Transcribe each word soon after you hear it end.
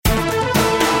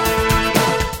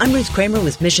I'm Ruth Kramer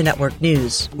with Mission Network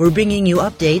News. We're bringing you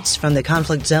updates from the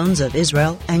conflict zones of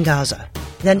Israel and Gaza.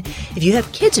 Then, if you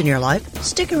have kids in your life,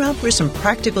 stick around for some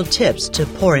practical tips to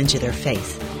pour into their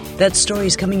faith. That story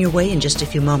is coming your way in just a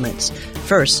few moments.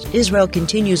 First, Israel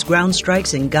continues ground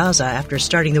strikes in Gaza after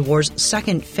starting the war's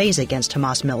second phase against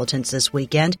Hamas militants this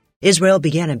weekend. Israel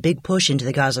began a big push into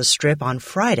the Gaza Strip on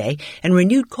Friday and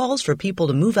renewed calls for people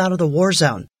to move out of the war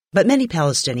zone. But many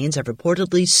Palestinians have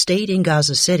reportedly stayed in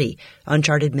Gaza City.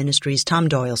 Uncharted Ministries' Tom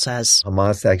Doyle says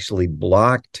Hamas actually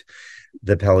blocked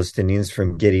the Palestinians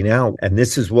from getting out. And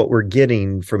this is what we're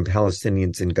getting from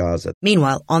Palestinians in Gaza.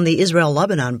 Meanwhile, on the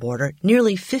Israel-Lebanon border,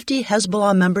 nearly 50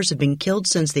 Hezbollah members have been killed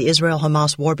since the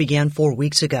Israel-Hamas war began 4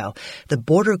 weeks ago. The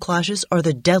border clashes are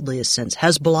the deadliest since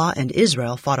Hezbollah and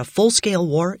Israel fought a full-scale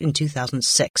war in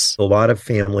 2006. A lot of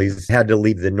families had to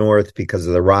leave the north because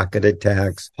of the rocket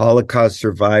attacks. Holocaust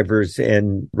survivors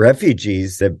and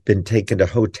refugees have been taken to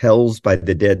hotels by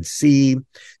the Dead Sea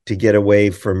to get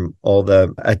away from all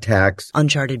the attacks.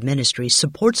 Uncharted Ministries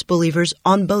supports believers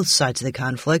on both sides of the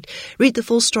conflict. Read the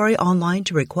full story online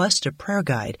to request a prayer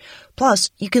guide. Plus,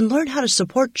 you can learn how to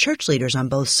support church leaders on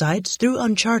both sides through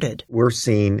Uncharted. We're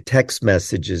seeing text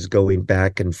messages going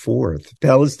back and forth.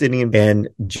 Palestinian and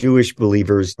Jewish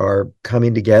believers are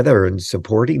coming together and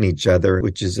supporting each other,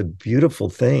 which is a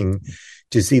beautiful thing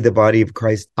to see the body of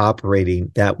Christ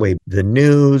operating that way. The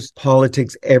news,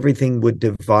 politics, everything would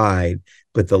divide,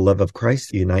 but the love of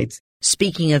Christ unites.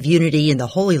 Speaking of unity in the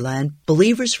Holy Land,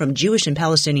 believers from Jewish and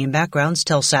Palestinian backgrounds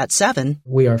tell Sat7,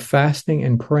 we are fasting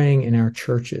and praying in our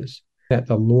churches that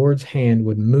the Lord's hand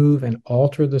would move and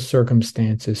alter the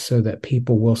circumstances so that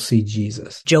people will see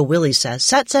Jesus. Joe Willie says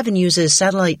Sat7 uses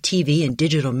satellite TV and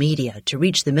digital media to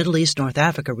reach the Middle East North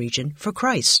Africa region for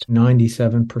Christ.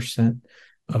 97%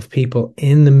 of people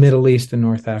in the Middle East and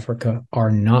North Africa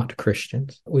are not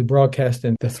Christians. We broadcast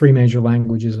in the 3 major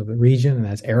languages of the region, and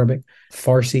that's Arabic,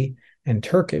 Farsi, and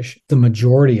Turkish. The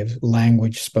majority of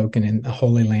language spoken in the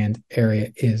Holy Land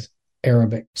area is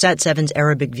Arabic. Sat7's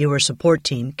Arabic viewer support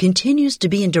team continues to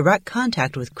be in direct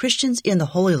contact with Christians in the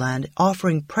Holy Land,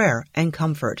 offering prayer and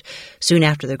comfort. Soon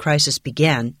after the crisis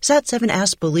began, Sat7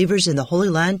 asked believers in the Holy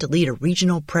Land to lead a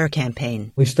regional prayer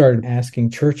campaign. We started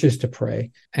asking churches to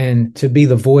pray and to be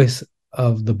the voice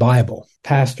of the Bible.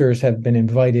 Pastors have been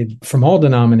invited from all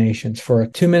denominations for a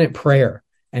 2-minute prayer.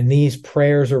 And these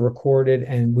prayers are recorded,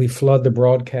 and we flood the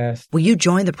broadcast. Will you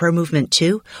join the prayer movement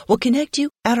too? We'll connect you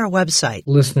at our website.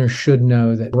 Listeners should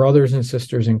know that brothers and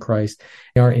sisters in Christ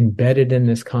are embedded in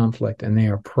this conflict, and they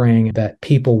are praying that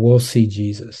people will see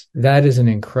Jesus. That is an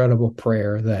incredible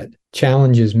prayer that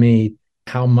challenges me.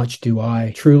 How much do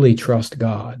I truly trust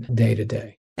God day to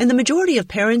day? And the majority of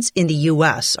parents in the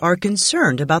U.S. are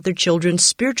concerned about their children's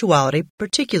spirituality,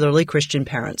 particularly Christian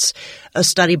parents. A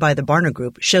study by the Barna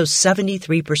Group shows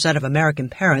 73% of American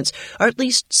parents are at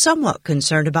least somewhat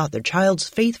concerned about their child's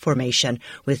faith formation,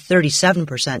 with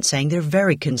 37% saying they're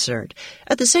very concerned.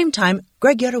 At the same time,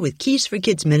 Greg Yoder with Keys for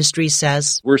Kids Ministries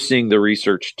says, we're seeing the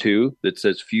research, too, that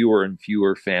says fewer and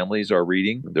fewer families are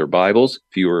reading their Bibles,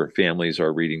 fewer families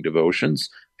are reading devotions,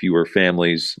 fewer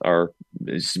families are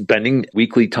spending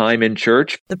weekly time in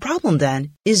church. The problem,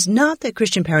 then, is not that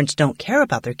Christian parents don't care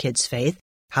about their kids' faith.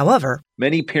 However,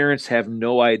 many parents have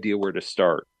no idea where to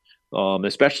start,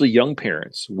 especially young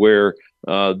parents, where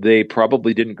they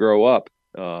probably didn't grow up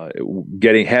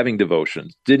having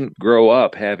devotions, didn't grow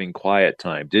up having quiet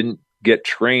time, didn't get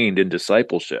trained in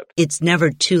discipleship. It's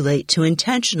never too late to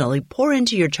intentionally pour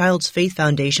into your child's faith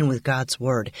foundation with God's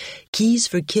Word. Keys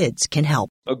for Kids can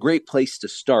help. A great place to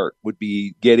start would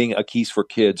be getting a Keys for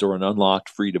Kids or an Unlocked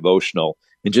free devotional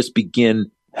and just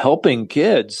begin helping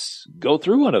kids go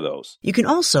through one of those. You can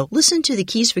also listen to the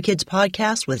Keys for Kids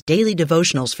podcast with daily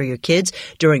devotionals for your kids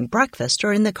during breakfast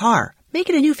or in the car. Make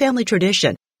it a new family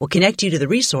tradition. We'll connect you to the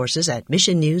resources at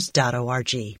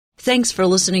missionnews.org. Thanks for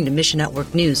listening to Mission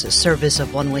Network News, a service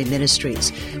of One Way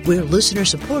Ministries. We're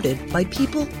listener-supported by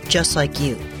people just like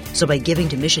you. So by giving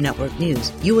to Mission Network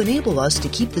News, you enable us to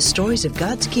keep the stories of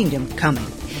God's kingdom coming.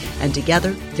 And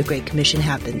together, the Great Commission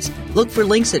happens. Look for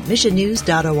links at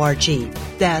missionnews.org.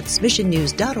 That's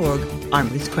missionnews.org. I'm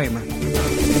Ruth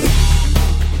Kramer.